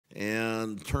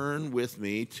and turn with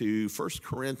me to 1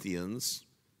 Corinthians.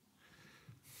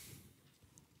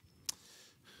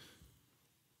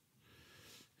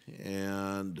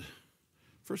 And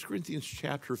 1 Corinthians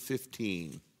chapter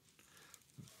 15.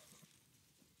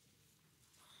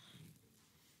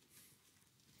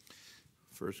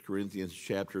 1 Corinthians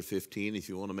chapter 15. If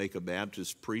you want to make a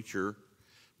Baptist preacher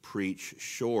preach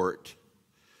short,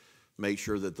 make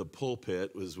sure that the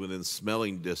pulpit was within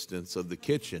smelling distance of the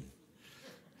kitchen.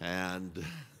 And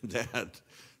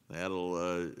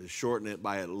that'll shorten it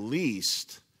by at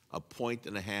least a point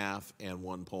and a half and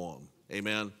one poem.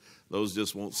 Amen? Those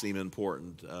just won't seem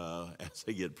important as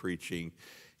I get preaching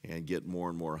and get more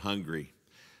and more hungry.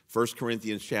 1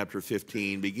 Corinthians chapter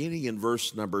 15, beginning in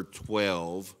verse number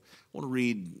 12. I want to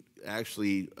read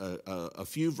actually a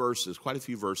few verses, quite a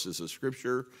few verses of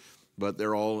Scripture, but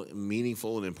they're all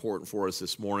meaningful and important for us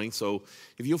this morning. So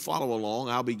if you'll follow along,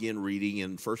 I'll begin reading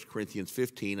in 1 Corinthians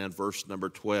 15 and verse number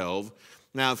 12.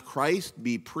 Now, if Christ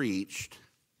be preached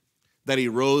that he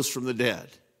rose from the dead,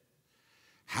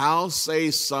 how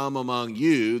say some among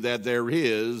you that there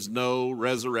is no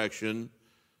resurrection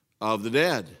of the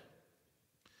dead?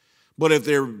 But if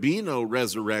there be no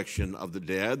resurrection of the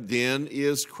dead, then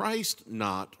is Christ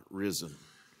not risen?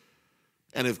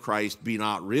 And if Christ be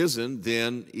not risen,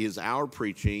 then is our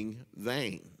preaching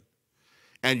vain,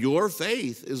 and your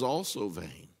faith is also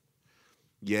vain.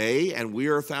 Yea, and we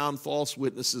are found false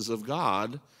witnesses of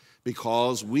God,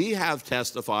 because we have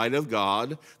testified of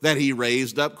God that he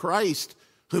raised up Christ,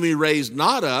 whom he raised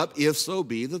not up, if so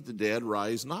be that the dead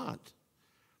rise not.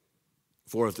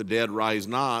 For if the dead rise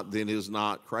not, then is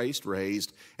not Christ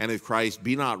raised. And if Christ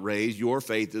be not raised, your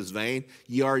faith is vain.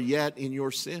 Ye are yet in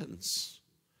your sins.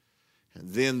 And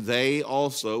then they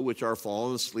also which are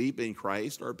fallen asleep in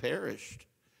Christ are perished.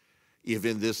 If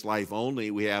in this life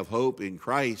only we have hope in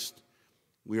Christ,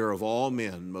 we are of all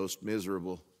men most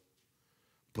miserable.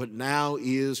 But now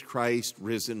is Christ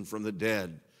risen from the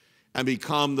dead, and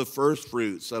become the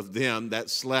firstfruits of them that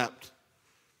slept.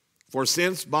 For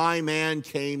since by man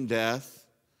came death,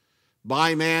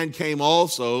 by man came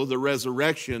also the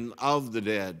resurrection of the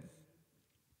dead.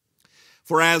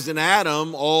 For as in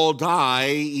Adam all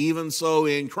die, even so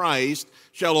in Christ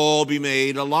shall all be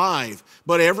made alive.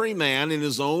 But every man in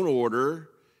his own order,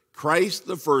 Christ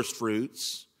the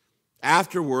firstfruits,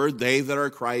 afterward they that are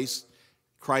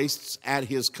Christ's at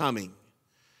his coming.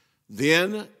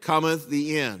 Then cometh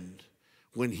the end,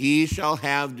 when he shall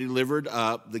have delivered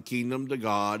up the kingdom to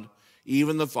God,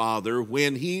 even the Father,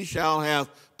 when he shall have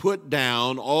put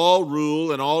down all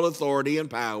rule and all authority and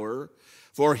power,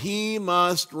 for he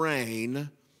must reign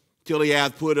till he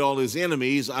hath put all his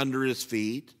enemies under his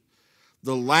feet.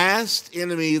 The last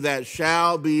enemy that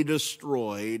shall be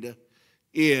destroyed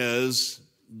is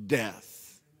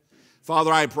death.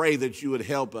 Father, I pray that you would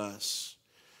help us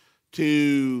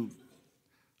to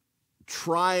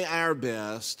try our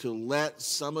best to let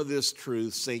some of this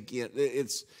truth sink in.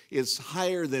 It's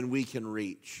higher than we can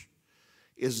reach.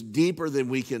 It's deeper than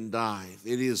we can dive.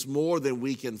 It is more than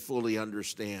we can fully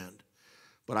understand.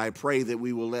 But I pray that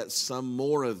we will let some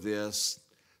more of this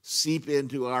seep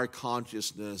into our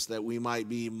consciousness, that we might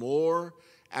be more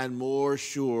and more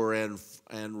sure and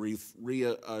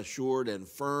reassured and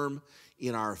firm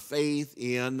in our faith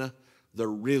in the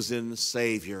risen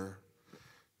Savior.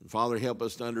 And Father, help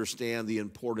us to understand the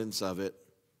importance of it.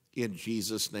 In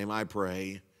Jesus' name I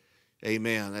pray.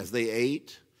 Amen. As they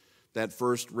ate that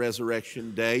first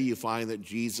resurrection day, you find that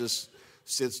Jesus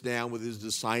sits down with his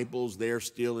disciples. They're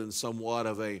still in somewhat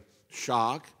of a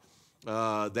shock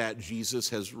that Jesus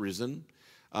has risen.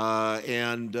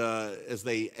 And as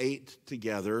they ate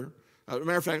together, as a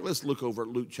matter of fact, let's look over at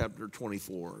Luke chapter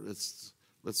 24.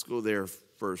 Let's go there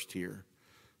first here.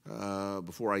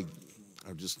 Before I'm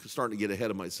just starting to get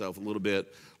ahead of myself a little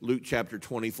bit. Luke chapter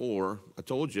 24. I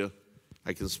told you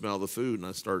I can smell the food, and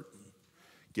I start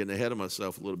getting ahead of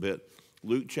myself a little bit.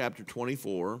 Luke chapter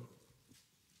 24.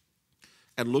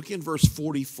 And look in verse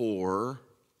 44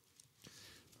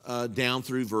 down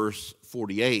through verse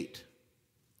 48.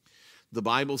 The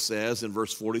Bible says in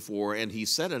verse 44, and he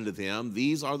said unto them,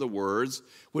 these are the words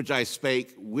which I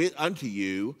spake unto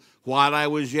you while I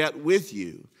was yet with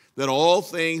you, that all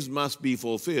things must be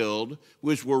fulfilled,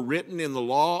 which were written in the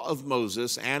law of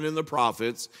Moses and in the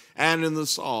prophets and in the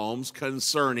Psalms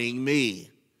concerning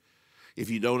me. If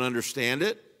you don't understand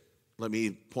it, let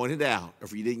me point it out.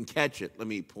 If you didn't catch it, let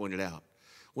me point it out.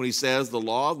 When he says the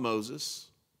law of Moses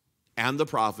and the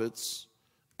prophets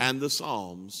and the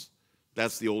Psalms,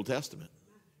 that's the Old Testament.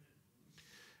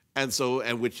 And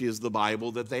which is the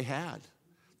Bible that they had.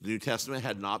 The New Testament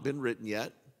had not been written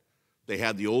yet. They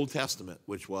had the Old Testament,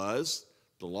 which was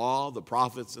the law, the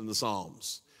prophets, and the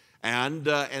Psalms. And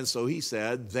so he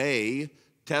said, they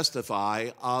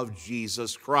testify of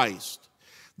Jesus Christ.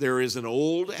 There is an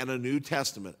Old and a New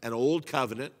Testament, an Old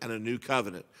Covenant and a New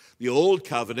Covenant. The Old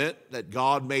Covenant that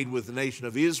God made with the nation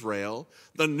of Israel,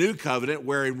 the New Covenant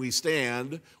wherein we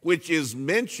stand, which is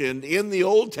mentioned in the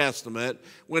Old Testament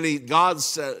when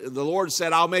the Lord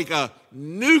said, I'll make a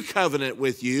new covenant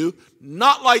with you,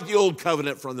 not like the old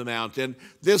covenant from the mountain.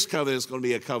 This covenant is going to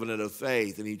be a covenant of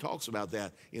faith. And he talks about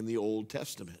that in the Old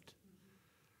Testament.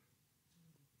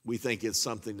 We think it's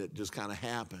something that just kind of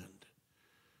happened.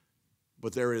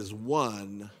 But there is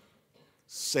one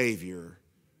Savior,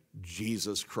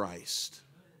 Jesus Christ.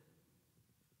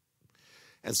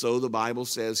 And so the Bible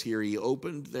says here, he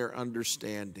opened their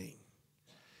understanding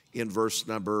in verse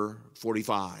number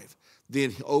 45.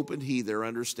 Then opened he their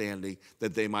understanding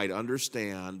that they might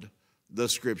understand the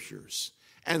Scriptures,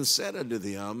 and said unto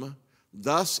them,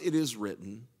 thus it is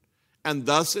written, and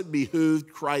thus it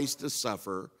behooved Christ to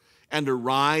suffer and to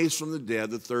rise from the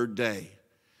dead the third day,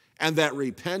 and that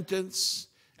repentance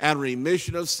and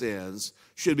remission of sins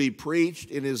should be preached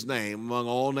in his name among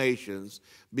all nations,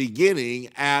 beginning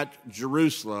at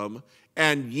Jerusalem,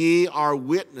 and ye are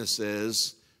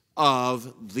witnesses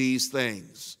of these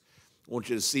things. I want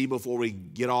you to see before we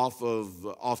get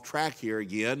off track here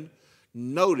again,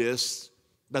 notice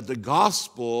that the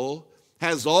gospel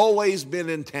has always been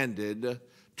intended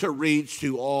to reach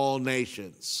to all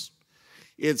nations.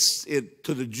 It's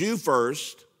to the Jew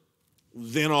first,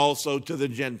 then also to the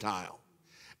Gentile.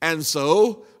 And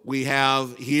so we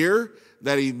have here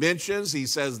that he mentions, he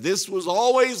says, this was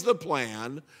always the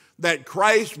plan, that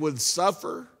Christ would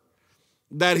suffer,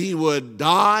 that he would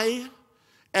die,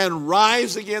 and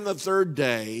rise again the third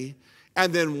day.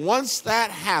 And then once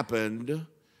that happened,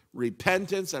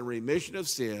 repentance and remission of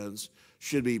sins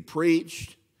should be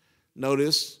preached,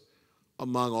 notice,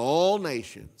 among all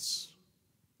nations,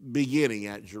 beginning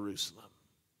at Jerusalem.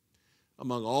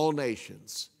 Among all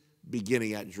nations,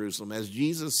 beginning at Jerusalem. As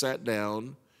Jesus sat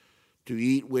down to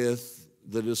eat with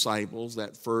the disciples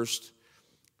that first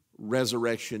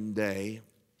resurrection day,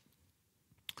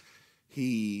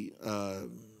 he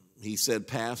said,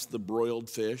 pass the broiled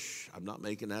fish. I'm not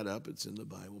making that up. It's in the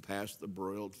Bible. Pass the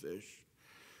broiled fish.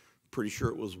 Pretty sure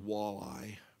it was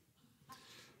walleye.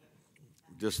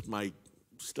 Just my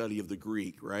study of the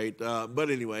Greek, right? But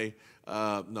anyway,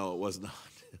 no, it was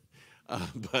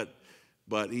not.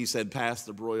 But he said, pass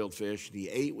the broiled fish, and he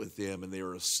ate with them, and they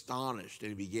were astonished, and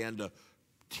he began to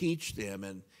teach them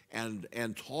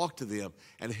and talk to them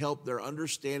and help their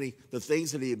understanding the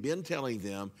things that he had been telling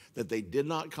them that they did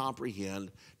not comprehend.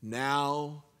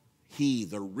 Now he,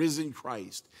 the risen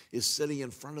Christ, is sitting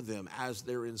in front of them as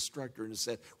their instructor and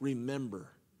said, remember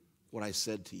what I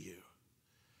said to you.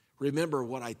 Remember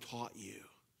what I taught you.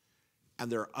 And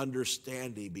their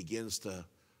understanding begins to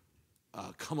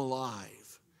come alive.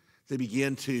 They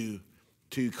begin to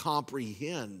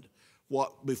comprehend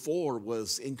what before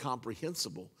was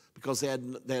incomprehensible because they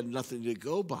had nothing to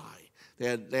go by. They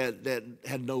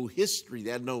had no history.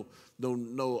 They had no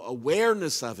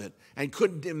awareness of it and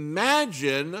couldn't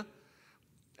imagine,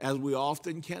 as we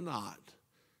often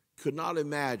could not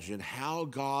imagine how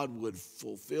God would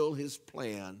fulfill his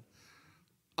plan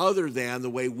other than the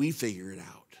way we figure it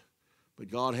out. But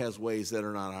God has ways that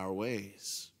are not our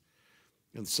ways.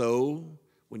 And so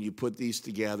when you put these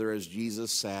together, as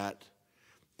Jesus sat,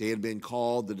 they had been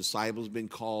called, the disciples had been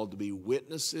called to be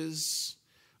witnesses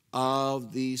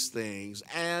of these things.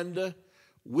 And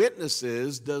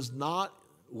witnesses does not,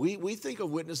 we think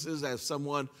of witnesses as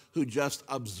someone who just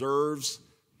observes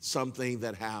something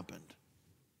that happened.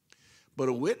 But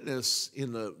a witness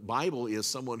in the Bible is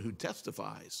someone who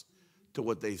testifies to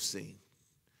what they've seen.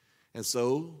 And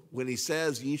so when he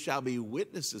says, ye shall be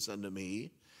witnesses unto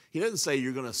me, he doesn't say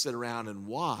you're going to sit around and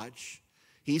watch.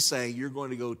 He's saying you're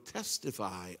going to go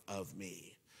testify of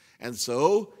me. And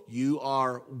so you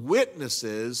are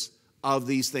witnesses of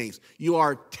these things. You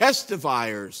are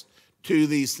testifiers to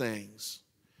these things.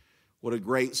 What a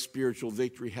great spiritual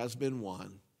victory has been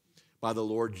won by the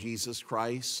Lord Jesus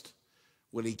Christ.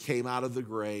 When he came out of the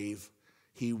grave,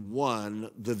 he won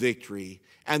the victory.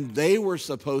 And they were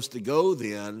supposed to go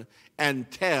then and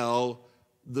tell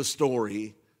the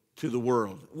story to the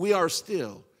world. We are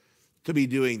still to be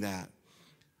doing that.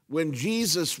 When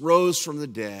Jesus rose from the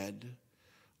dead,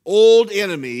 old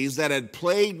enemies that had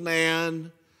plagued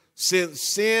man since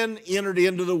sin entered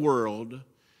into the world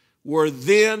were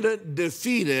then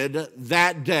defeated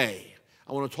that day.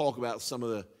 I want to talk about some of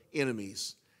the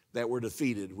enemies that were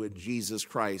defeated when Jesus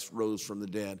Christ rose from the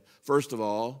dead. First of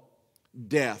all,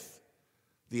 death.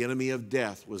 The enemy of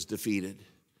death was defeated.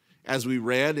 as we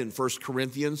read in 1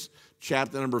 Corinthians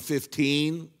chapter number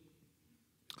 15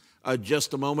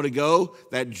 just a moment ago,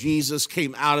 that Jesus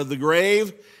came out of the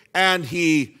grave and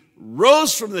he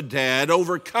rose from the dead,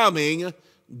 overcoming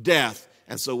death.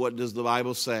 And so what does the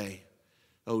Bible say?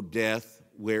 O death,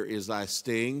 where is thy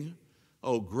sting?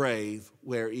 O grave,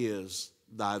 where is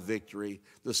thy victory?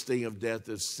 The sting of death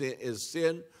is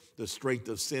sin. The strength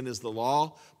of sin is the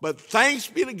law. But thanks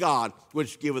be to God,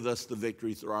 which giveth us the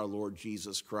victory through our Lord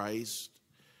Jesus Christ.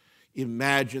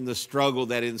 Imagine the struggle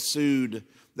that ensued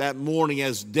that morning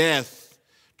as death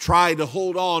tried to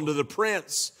hold on to the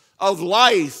Prince of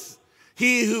Life,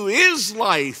 he who is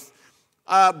life,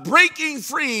 breaking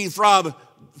free from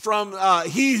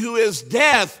he who is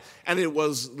death. And it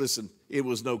was, listen, it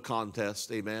was no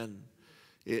contest, amen.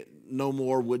 No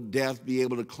more would death be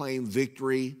able to claim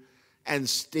victory and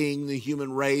sting the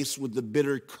human race with the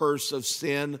bitter curse of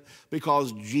sin,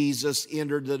 because Jesus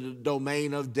entered the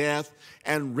domain of death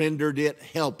and rendered it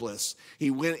helpless. He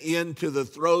went into the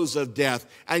throes of death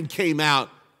and came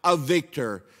out a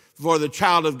victor. For the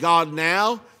child of God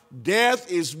now,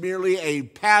 death is merely a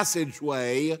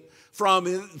passageway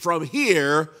from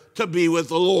here to be with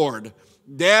the Lord.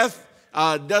 Death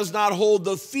does not hold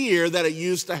the fear that it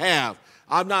used to have.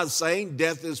 I'm not saying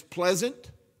death is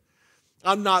pleasant.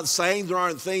 I'm not saying there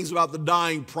aren't things about the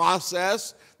dying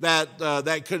process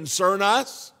that concern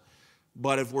us.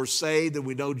 But if we're saved and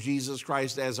we know Jesus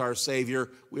Christ as our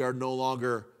Savior, we are no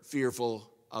longer fearful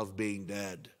of being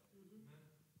dead.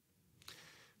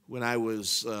 When I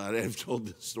was, I've told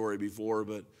this story before,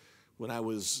 but when I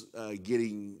was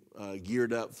getting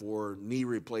geared up for knee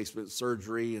replacement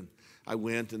surgery, and I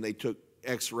went and they took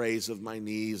x-rays of my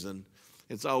knees, and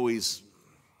it's always,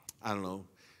 I don't know,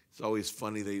 it's always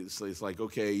funny. It's like,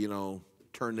 okay,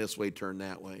 turn this way, turn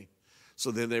that way. So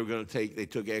then they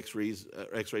took x-rays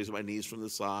of my knees from the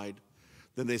side.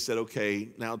 Then they said, okay,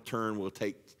 now turn, we'll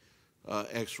take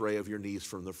x-ray of your knees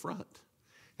from the front.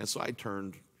 And so I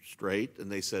turned straight,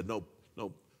 and they said, no,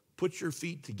 put your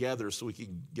feet together so we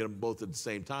can get them both at the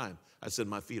same time. I said,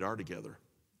 my feet are together.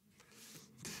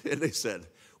 And they said,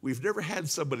 we've never had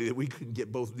somebody that we couldn't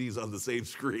get both knees on the same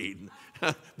screen.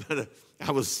 But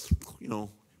I was,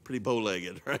 pretty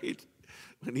bow-legged, right?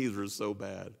 My knees were so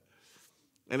bad.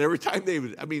 And every time they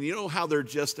would, how they're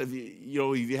just, if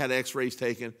you had x-rays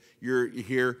taken, you're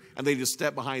here, and they just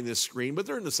step behind this screen, but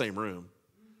they're in the same room.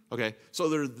 Okay, so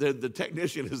the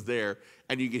technician is there,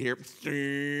 and you can hear,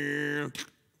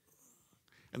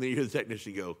 and then you hear the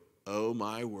technician go, oh,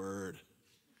 my word.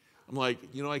 I'm like,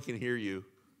 I can hear you.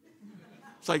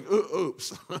 It's like,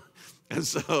 oops. And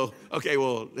so, okay,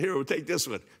 well, here, we'll take this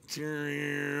one.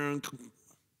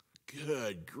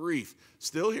 Good grief.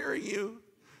 Still hearing you?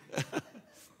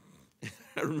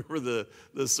 I remember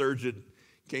the surgeon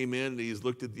came in, and he's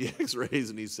looked at the x-rays,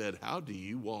 and he said, how do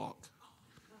you walk?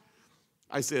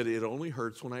 I said, it only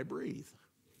hurts when I breathe.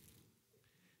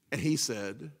 And he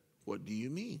said, what do you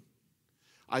mean?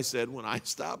 I said, when I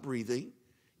stop breathing,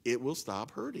 it will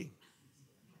stop hurting.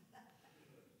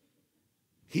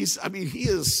 He's not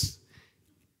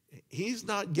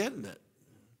getting it.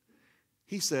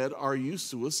 He said, are you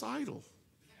suicidal?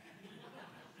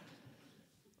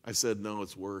 I said, no,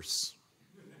 it's worse.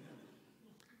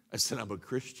 I said, I'm a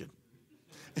Christian.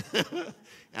 And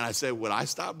I said, when I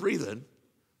stop breathing,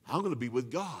 I'm going to be with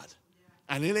God.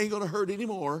 And it ain't going to hurt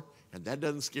anymore. And that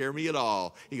doesn't scare me at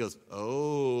all. He goes,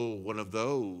 oh, one of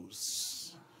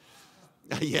those.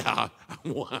 Yeah,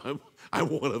 I'm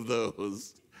one of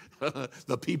those.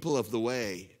 The people of the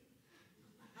way.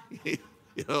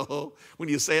 When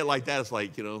you say it like that, it's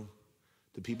like, the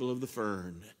people of the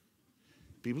fern,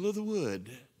 people of the wood.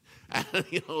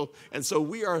 And so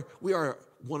we are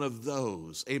one of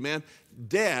those. Amen.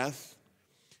 Death,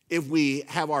 if we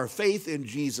have our faith in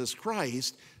Jesus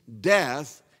Christ,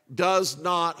 death does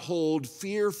not hold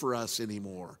fear for us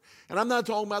anymore. And I'm not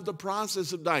talking about the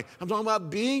process of dying. I'm talking about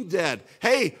being dead.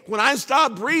 Hey, when I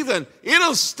stop breathing,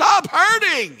 it'll stop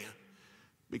hurting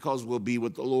because we'll be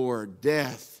with the Lord.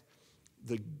 Death,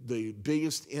 the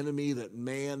biggest enemy that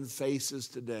man faces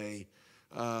today,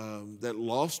 that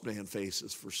lost man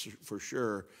faces for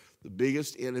sure, the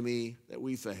biggest enemy that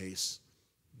we face,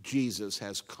 Jesus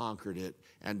has conquered it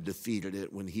and defeated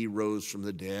it when he rose from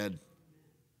the dead.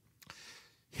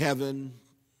 Heaven,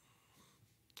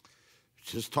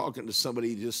 just talking to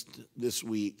somebody just this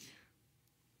week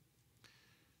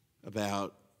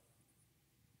about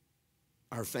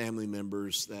our family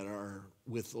members that are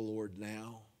with the Lord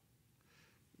now.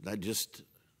 I just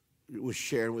was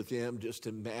sharing with them, just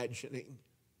imagining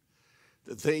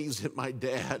the things that my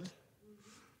dad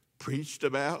preached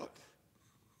about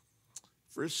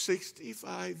for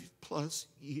 65 plus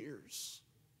years.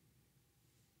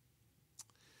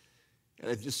 And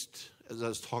as I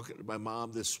was talking to my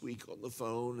mom this week on the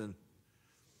phone,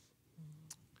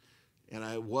 and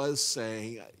I was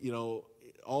saying,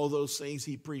 all those things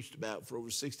he preached about for over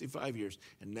 65 years,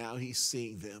 and now he's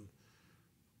seeing them.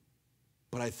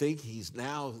 But I think he's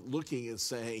now looking and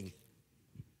saying,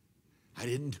 I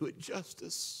didn't do it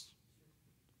justice.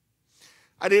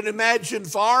 I didn't imagine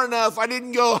far enough. I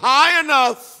didn't go high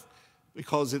enough,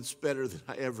 because it's better than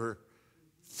I ever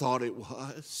thought it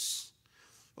was.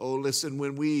 Oh, listen,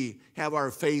 when we have our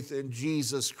faith in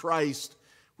Jesus Christ,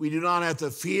 we do not have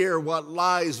to fear what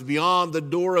lies beyond the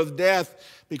door of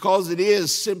death, because it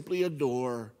is simply a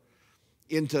door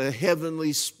into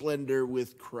heavenly splendor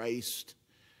with Christ,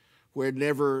 where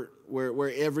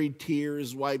every tear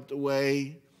is wiped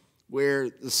away, where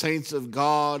the saints of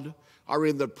God are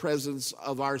in the presence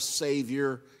of our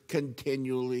Savior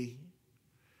continually.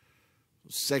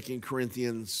 2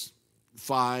 Corinthians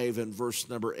 5 and verse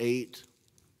number 8.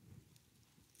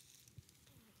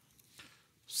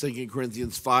 2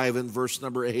 Corinthians 5 and verse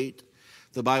number 8.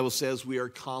 The Bible says, we are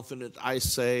confident, I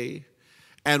say,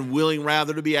 and willing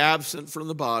rather to be absent from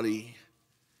the body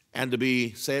and to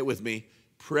be, say it with me,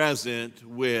 present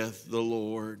with the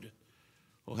Lord.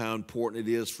 Oh, how important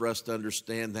it is for us to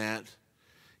understand that.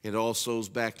 It also is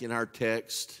back in our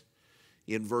text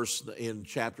in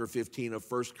chapter 15 of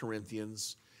 1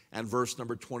 Corinthians and verse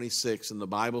number 26. And the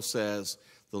Bible says,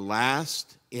 the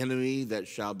last enemy that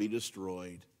shall be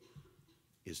destroyed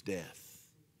is death.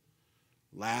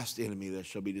 Last enemy that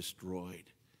shall be destroyed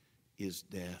is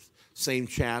death. Same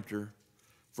chapter,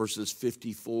 verses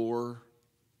 54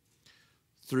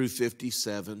 through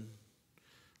 57.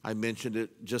 I mentioned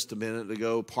it just a minute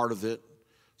ago, part of it.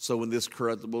 So when this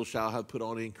corruptible shall have put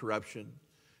on incorruption,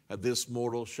 and this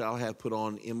mortal shall have put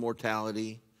on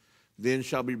immortality, then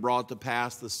shall be brought to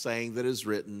pass the saying that is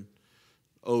written,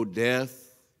 O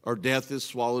death, or death is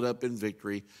swallowed up in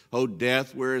victory. O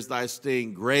death, where is thy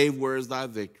sting? Grave, where is thy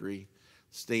victory?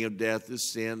 The sting of death is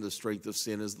sin, the strength of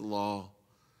sin is the law.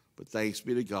 But thanks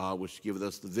be to God, which giveth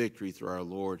us the victory through our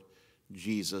Lord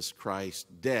Jesus Christ.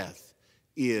 Death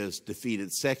is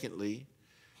defeated. Secondly,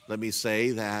 let me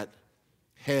say that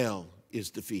hell is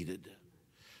defeated.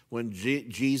 When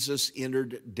Jesus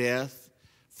entered death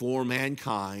for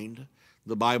mankind,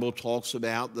 the Bible talks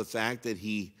about the fact that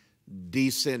he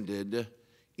descended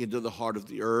into the heart of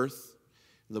the earth.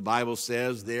 The Bible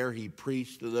says there he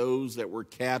preached to those that were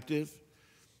captive.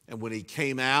 And when he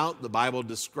came out, the Bible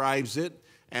describes it,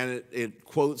 and it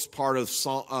quotes part of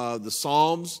the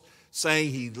Psalms,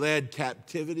 saying he led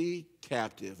captivity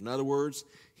captive. In other words,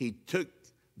 he took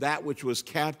that which was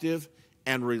captive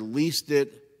and released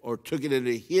it, or took it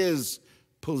into his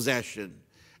possession.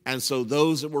 And so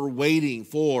those that were waiting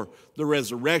for the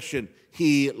resurrection,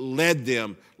 he led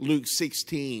them. Luke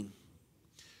 16.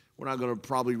 We're not going to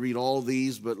probably read all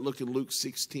these, but look at Luke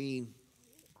 16.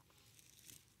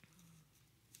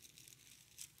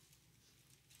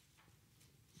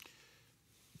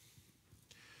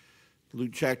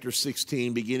 Luke chapter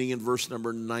 16, beginning in verse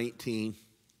number 19.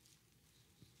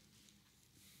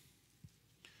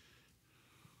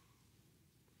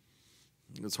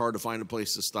 It's hard to find a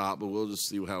place to stop, but we'll just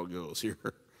see how it goes here.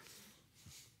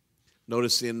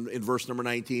 Notice in verse number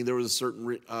 19, there was a certain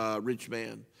rich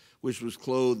man, which was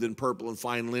clothed in purple and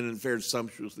fine linen, and fared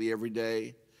sumptuously every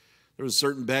day. There was a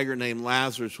certain beggar named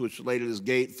Lazarus, which laid at his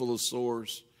gate full of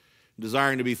sores,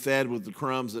 desiring to be fed with the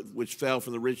crumbs which fell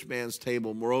from the rich man's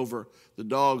table. Moreover, the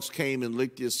dogs came and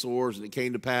licked his sores, and it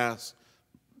came to pass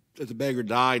that the beggar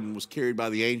died and was carried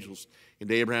by the angels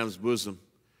into Abraham's bosom.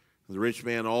 And the rich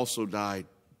man also died.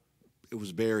 It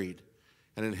was buried.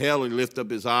 And in hell he lifted up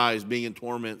his eyes, being in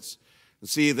torments, and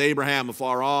seeth Abraham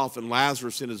afar off, and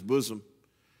Lazarus in his bosom.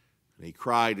 And he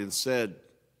cried and said,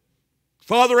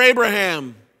 Father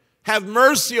Abraham, have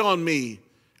mercy on me,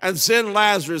 and send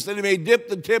Lazarus, that he may dip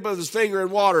the tip of his finger in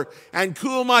water, and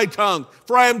cool my tongue,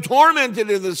 for I am tormented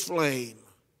in this flame.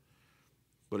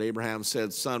 But Abraham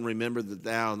said, Son, remember that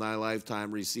thou in thy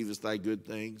lifetime receivest thy good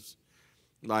things,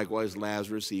 likewise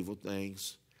Lazarus evil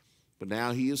things. But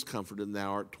now he is comforted, and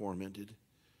thou art tormented.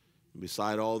 And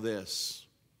beside all this,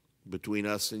 between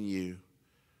us and you,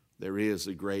 there is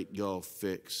a great gulf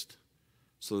fixed,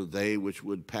 so that they which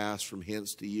would pass from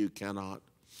hence to you cannot,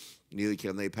 neither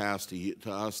can they pass to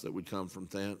us that would come from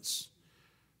thence.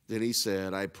 Then he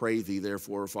said, I pray thee,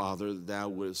 therefore, Father, that thou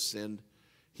wouldest send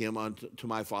him unto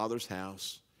my father's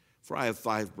house. For I have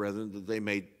 5 brethren,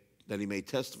 that he may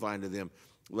testify unto them,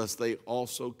 lest they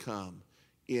also come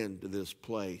into this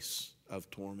place of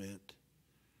torment.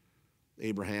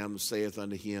 Abraham saith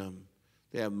unto him,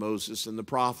 They have Moses and the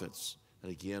prophets.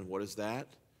 And again, what is that?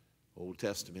 Old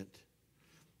Testament.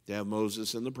 They have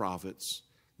Moses and the prophets.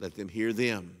 Let them hear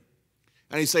them.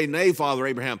 And he say, Nay, Father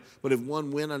Abraham, but if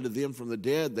one went unto them from the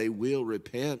dead, they will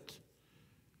repent.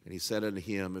 And he said unto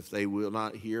him, if they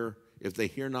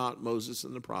hear not Moses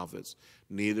and the prophets,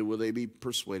 neither will they be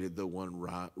persuaded, though one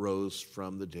rose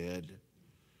from the dead.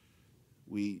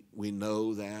 We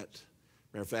know that.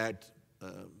 Matter of fact,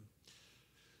 a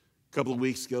couple of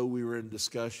weeks ago, we were in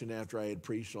discussion after I had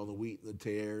preached on the wheat and the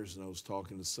tares, and I was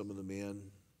talking to some of the men,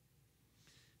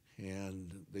 and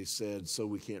they said, so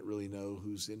we can't really know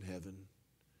who's in heaven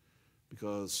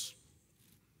because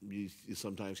you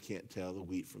sometimes can't tell the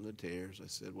wheat from the tares. I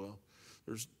said, well,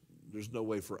 there's no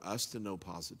way for us to know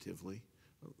positively,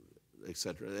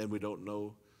 etc. And we don't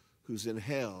know who's in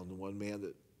hell. And the one man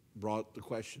that brought the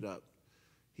question up,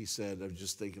 he said, I was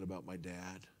just thinking about my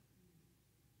dad.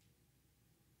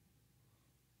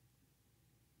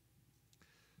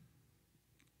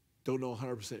 Don't know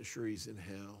 100% sure he's in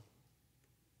hell.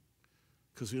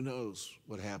 Because who knows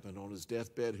what happened on his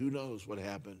deathbed? Who knows what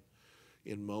happened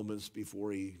in moments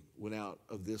before he went out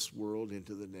of this world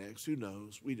into the next? Who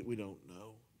knows? We don't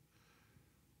know.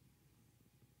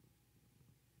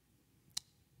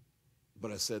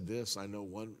 But I said this, I know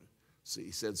one. See,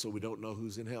 he said, so we don't know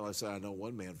who's in hell. I said, I know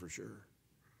one man for sure.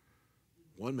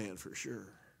 One man for sure.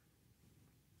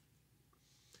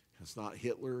 It's not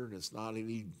Hitler, and it's not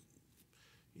any,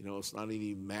 it's not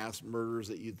any mass murders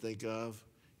that you'd think of.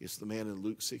 It's the man in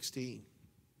Luke 16.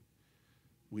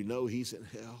 We know he's in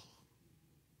hell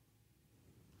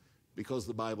because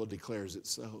the Bible declares it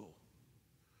so.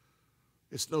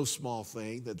 It's no small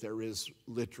thing that there is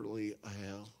literally a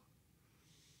hell,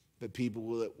 that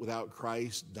people without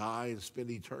Christ die and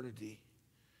spend eternity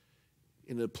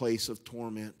in a place of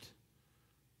torment.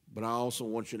 But I also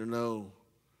want you to know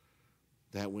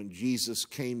that when Jesus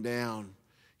came down,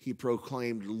 he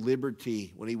proclaimed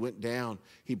liberty. When he went down,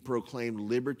 he proclaimed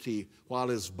liberty while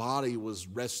his body was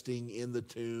resting in the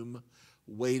tomb,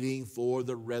 waiting for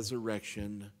the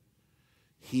resurrection.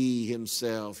 He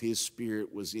himself, his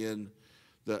spirit, was in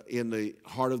the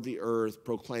heart of the earth,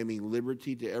 proclaiming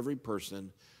liberty to every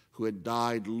person who had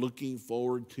died, looking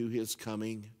forward to his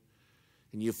coming.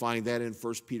 And you find that in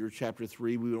 1 Peter chapter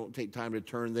 3. We won't take time to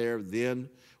turn there. Then,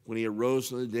 when he arose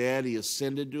from the dead, he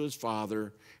ascended to his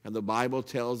Father. And the Bible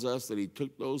tells us that he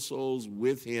took those souls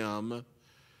with him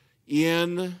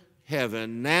in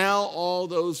heaven. Now all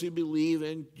those who believe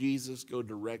in Jesus go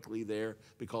directly there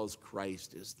because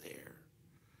Christ is there.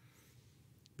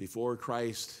 Before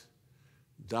Christ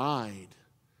died,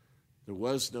 there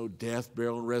was no death,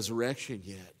 burial, and resurrection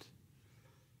yet.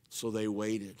 So they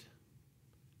waited.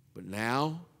 But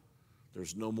now,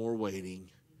 there's no more waiting.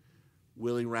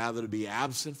 Willing rather to be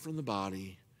absent from the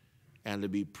body and to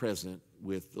be present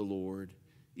with the Lord.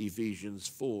 Ephesians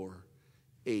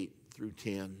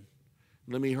 4:8-10.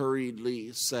 Let me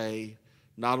hurriedly say,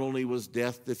 not only was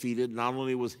death defeated, not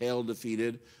only was hell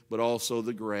defeated, but also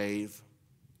the grave.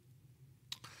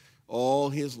 All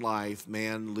his life,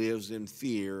 man lives in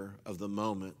fear of the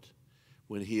moment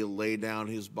when he'll lay down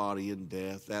his body in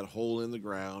death. That hole in the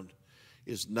ground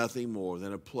is nothing more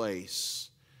than a place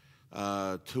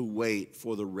to wait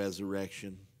for the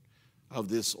resurrection of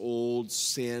this old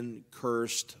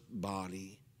sin-cursed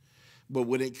body. But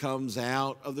when it comes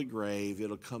out of the grave,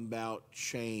 it'll come out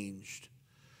changed.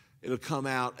 It'll come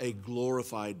out a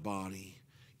glorified body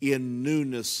in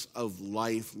newness of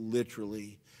life,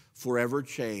 literally, forever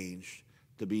changed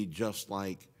to be just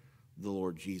like the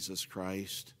Lord Jesus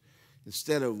Christ.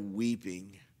 Instead of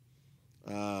weeping,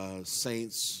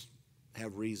 saints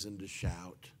have reason to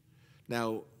shout.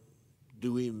 Now,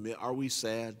 are we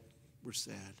sad? We're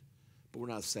sad. But we're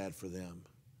not sad for them.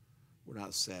 We're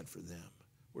not sad for them.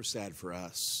 We're sad for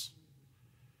us.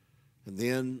 And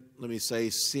then, let me say,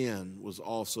 sin was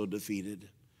also defeated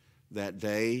that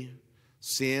day.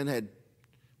 Sin had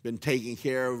been taken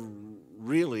care of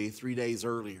really 3 days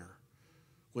earlier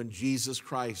when Jesus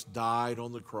Christ died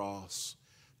on the cross,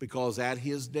 because at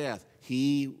his death,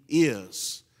 he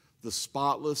is the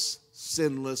spotless,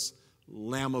 sinless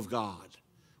Lamb of God,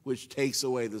 which takes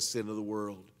away the sin of the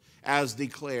world, as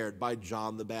declared by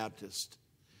John the Baptist.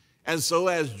 And so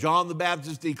as John the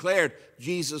Baptist declared,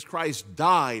 Jesus Christ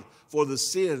died for the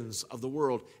sins of the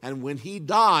world. And when he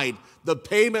died, the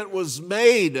payment was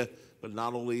made. But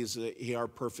not only is he our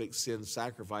perfect sin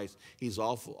sacrifice, he's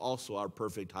also our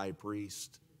perfect high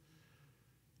priest.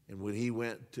 And when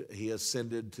he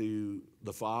ascended to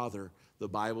the Father, the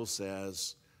Bible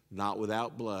says, not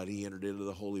without blood, he entered into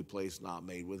the holy place not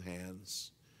made with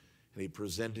hands. And he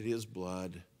presented his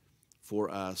blood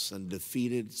for us and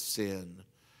defeated sin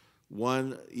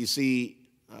One, you see,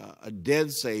 a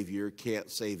dead Savior can't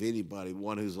save anybody.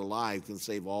 One who's alive can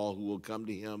save all who will come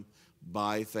to him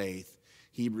by faith.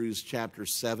 Hebrews chapter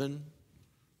 7.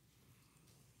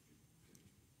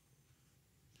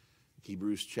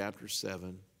 Hebrews chapter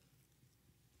 7.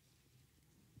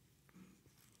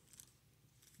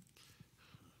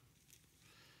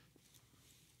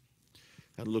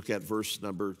 And look at verse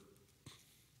number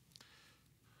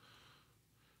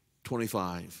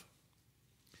 25.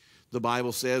 The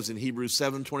Bible says in Hebrews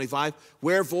 7:25,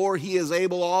 wherefore he is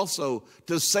able also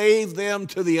to save them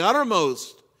to the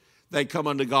uttermost that come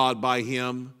unto God by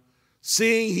him,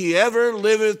 seeing he ever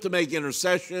liveth to make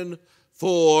intercession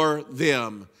for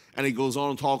them. And he goes on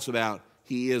and talks about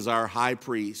he is our high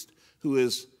priest who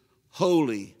is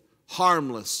holy,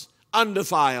 harmless,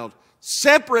 undefiled,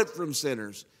 separate from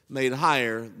sinners, made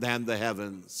higher than the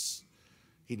heavens.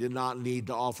 He did not need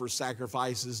to offer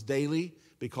sacrifices daily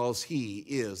because he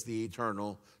is the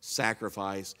eternal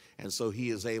sacrifice. And so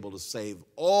he is able to save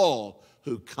all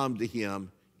who come to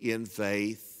him in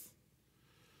faith.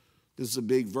 This is a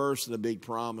big verse and a big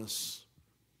promise.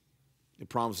 It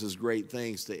promises great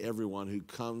things to everyone who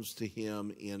comes to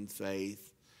him in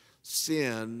faith.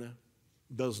 Sin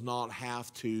does not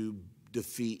have to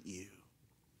defeat you.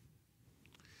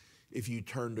 If you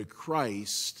turn to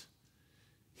Christ,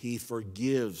 he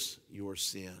forgives your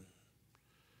sin.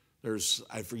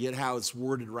 I forget how it's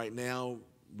worded right now,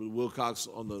 but Wilcox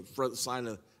on the front sign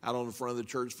out on the front of the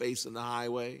church facing the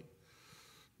highway.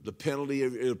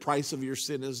 The price of your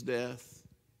sin is death.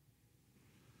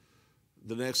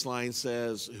 The next line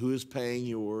says, who is paying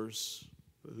yours?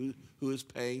 Who is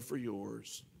paying for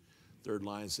yours? Third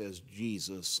line says,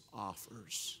 Jesus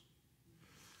offers.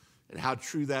 And how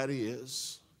true that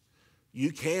is.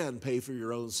 You can pay for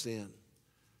your own sin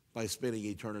by spending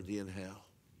eternity in hell.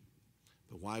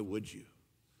 But why would you?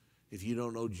 If you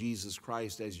don't know Jesus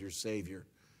Christ as your Savior,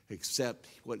 accept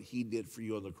what he did for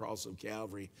you on the cross of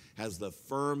Calvary as the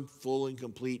firm, full, and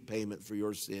complete payment for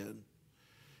your sin.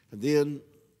 And then,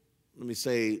 let me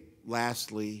say,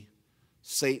 lastly,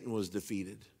 Satan was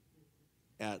defeated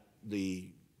at the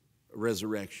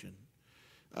resurrection.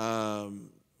 Call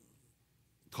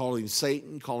him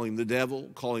Satan, call him the devil,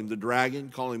 call him the dragon,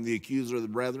 call him the accuser of the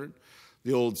brethren,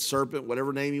 the old serpent,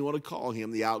 whatever name you want to call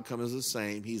him, the outcome is the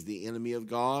same. He's the enemy of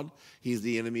God. He's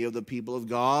the enemy of the people of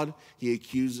God. He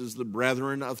accuses the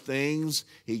brethren of things.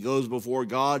 He goes before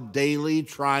God daily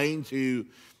trying to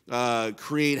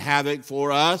create havoc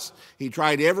for us. He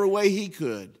tried every way he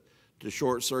could to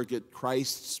short circuit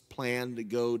Christ's plan to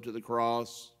go to the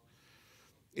cross,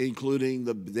 including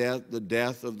the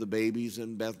death of the babies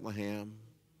in Bethlehem,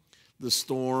 the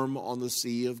storm on the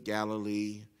Sea of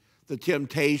Galilee, the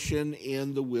temptation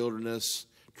in the wilderness,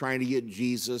 trying to get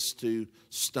Jesus to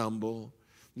stumble,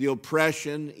 the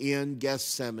oppression in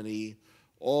Gethsemane,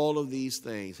 all of these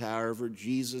things. However,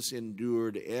 Jesus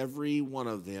endured every one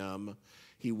of them.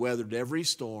 He weathered every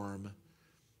storm.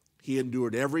 He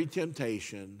endured every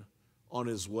temptation on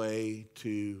his way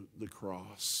to the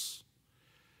cross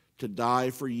to die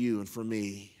for you and for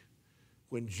me.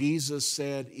 When Jesus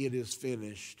said, "It is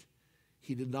finished,"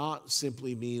 he did not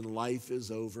simply mean life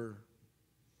is over,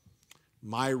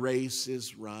 my race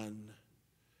is run.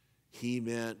 He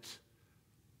meant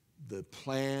the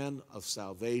plan of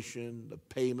salvation, the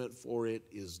payment for it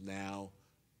is now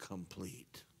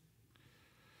complete.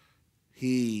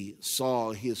 He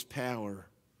saw his power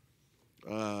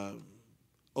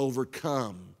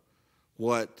overcome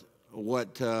what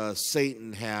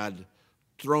Satan had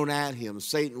thrown at him.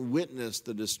 Satan witnessed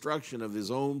the destruction of his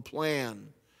own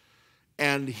plan,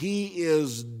 and he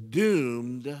is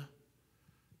doomed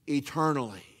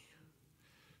eternally.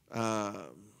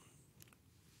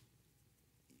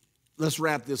 Let's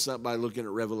wrap this up by looking at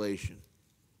Revelation.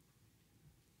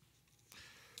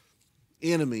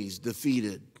 Enemies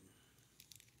defeated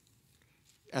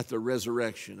at the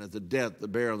resurrection, at the death, the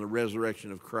burial, and the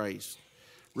resurrection of Christ.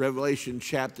 Revelation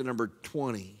chapter number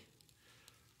 20.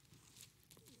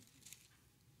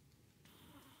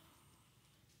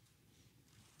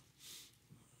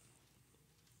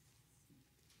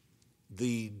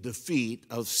 The defeat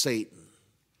of Satan.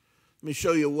 Let me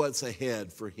show you what's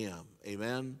ahead for him.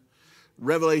 Amen.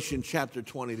 Revelation chapter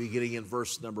 20, beginning in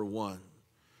verse number 1.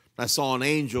 I saw an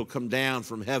angel come down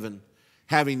from heaven,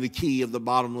 having the key of the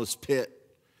bottomless pit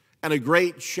and a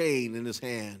great chain in his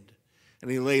hand. And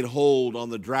he laid hold on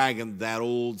the dragon, that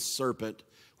old serpent,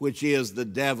 which is the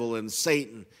devil and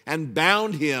Satan, and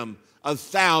bound him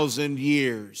 1,000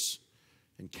 years,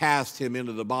 and cast him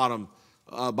into the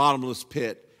bottomless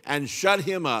pit, and shut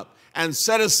him up, and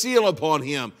set a seal upon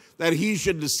him, that he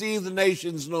should deceive the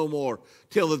nations no more,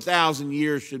 till the 1,000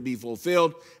 years should be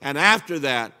fulfilled. And after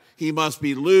that, he must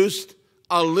be loosed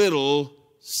a little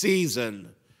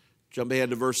season. Jump ahead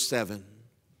to verse 7.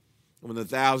 When the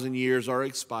 1,000 years are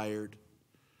expired,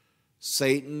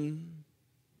 Satan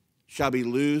shall be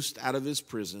loosed out of his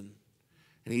prison,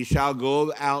 and he shall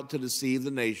go out to deceive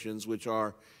the nations which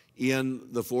are in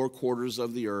the four quarters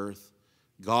of the earth,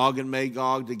 Gog and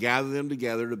Magog, to gather them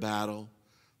together to battle,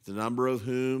 the number of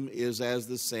whom is as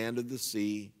the sand of the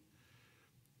sea.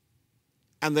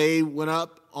 And they went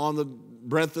up on the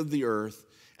breadth of the earth,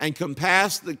 and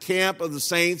compassed the camp of the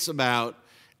saints about,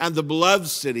 and the beloved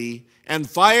city, and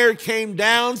fire came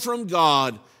down from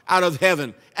God out of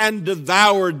heaven, and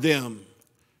devoured them.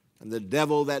 And the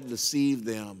devil that deceived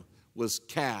them was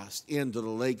cast into the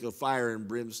lake of fire and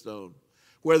brimstone,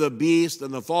 where the beast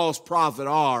and the false prophet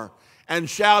are, and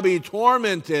shall be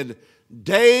tormented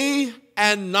day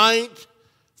and night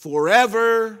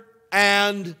forever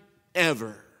and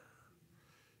ever.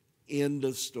 End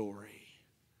of story.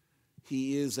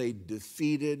 He is a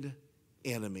defeated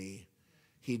enemy.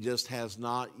 He just has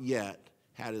not yet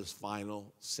had his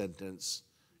final sentence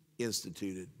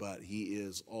instituted, but he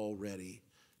is already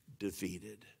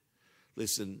defeated.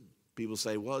 Listen, people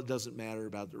say, well, it doesn't matter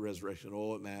about the resurrection.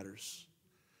 Oh, it matters.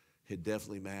 It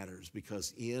definitely matters,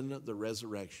 because in the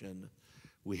resurrection,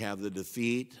 we have the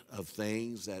defeat of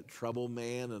things that trouble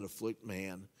man and afflict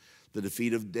man, the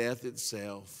defeat of death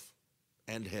itself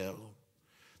and hell,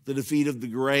 the defeat of the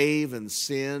grave and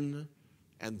sin,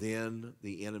 and then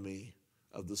the enemy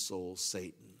of the soul,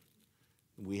 Satan.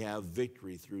 We have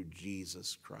victory through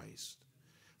Jesus Christ.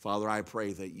 Father, I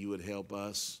pray that you would help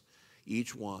us,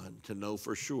 each one, to know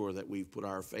for sure that we've put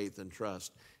our faith and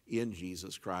trust in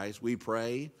Jesus Christ. We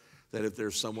pray that if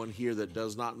there's someone here that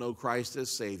does not know Christ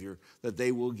as Savior, that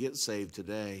they will get saved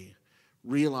today,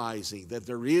 realizing that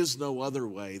there is no other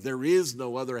way, there is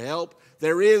no other help,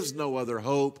 there is no other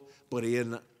hope, but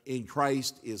in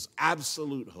Christ is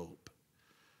absolute hope.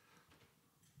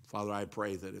 Father, I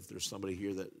pray that if there's somebody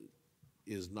here that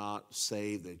is not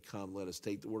saved, that come, let us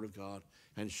take the Word of God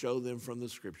and show them from the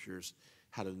Scriptures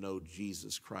how to know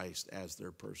Jesus Christ as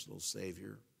their personal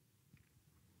Savior.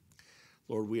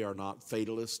 Lord, we are not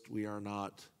fatalists. We are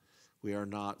not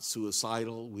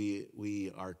suicidal.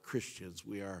 We are Christians.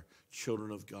 We are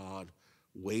children of God,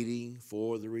 waiting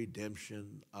for the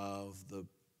redemption of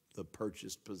the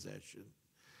purchased possession.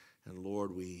 And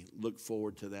Lord, we look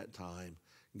forward to that time.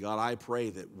 God, I pray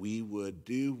that we would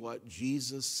do what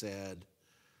Jesus said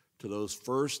to those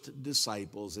first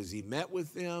disciples as he met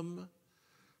with them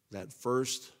that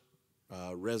first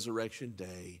resurrection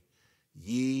day.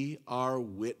 Ye are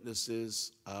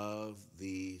witnesses of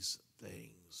these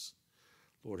things.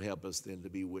 Lord, help us then to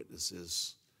be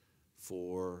witnesses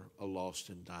for a lost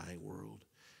and dying world.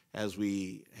 As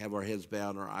we have our heads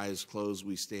bowed and our eyes closed,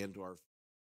 we stand to our feet.